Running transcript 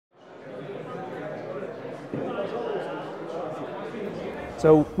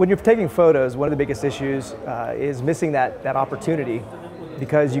So when you're taking photos, one of the biggest issues is missing that opportunity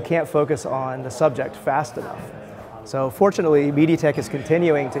because you can't focus on the subject fast enough. So fortunately, MediaTek is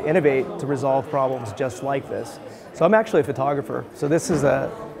continuing to innovate to resolve problems just like this. So I'm actually a photographer, so this is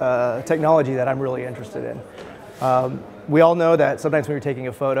a technology that I'm really interested in. We all know that sometimes when you're taking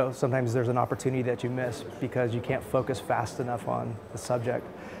a photo, sometimes there's an opportunity that you miss because you can't focus fast enough on the subject.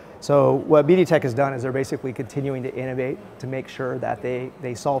 So what MediaTek has done is they're basically continuing to innovate to make sure that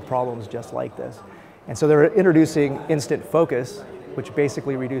they solve problems just like this. And so they're introducing InstantFocus, which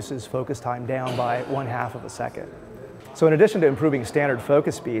basically reduces focus time down by 1/2 of a second. So in addition to improving standard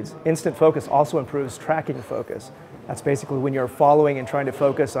focus speeds, InstantFocus also improves tracking focus. That's basically when you're following and trying to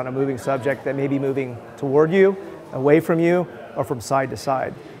focus on a moving subject that may be moving toward you, away from you, or from side to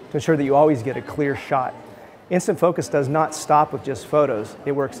side, to ensure that you always get a clear shot. InstantFocus does not stop with just photos.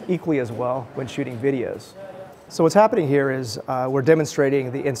 It works equally as well when shooting videos. So what's happening here is we're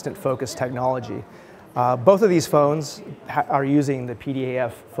demonstrating the InstantFocus technology. Both of these phones are using the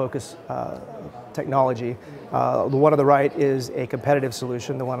PDAF focus technology. The one on the right is a competitive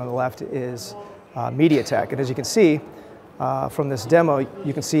solution. The one on the left is MediaTek. And as you can see from this demo,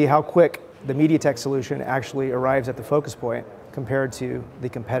 you can see how quick the MediaTek solution actually arrives at the focus point compared to the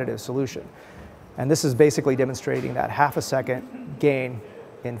competitive solution. And this is basically demonstrating that 1/2 a second gain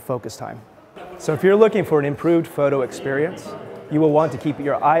in focus time. So if you're looking for an improved photo experience, you will want to keep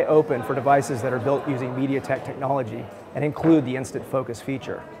your eye open for devices that are built using MediaTek technology and include the InstantFocus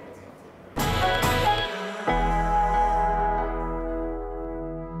feature.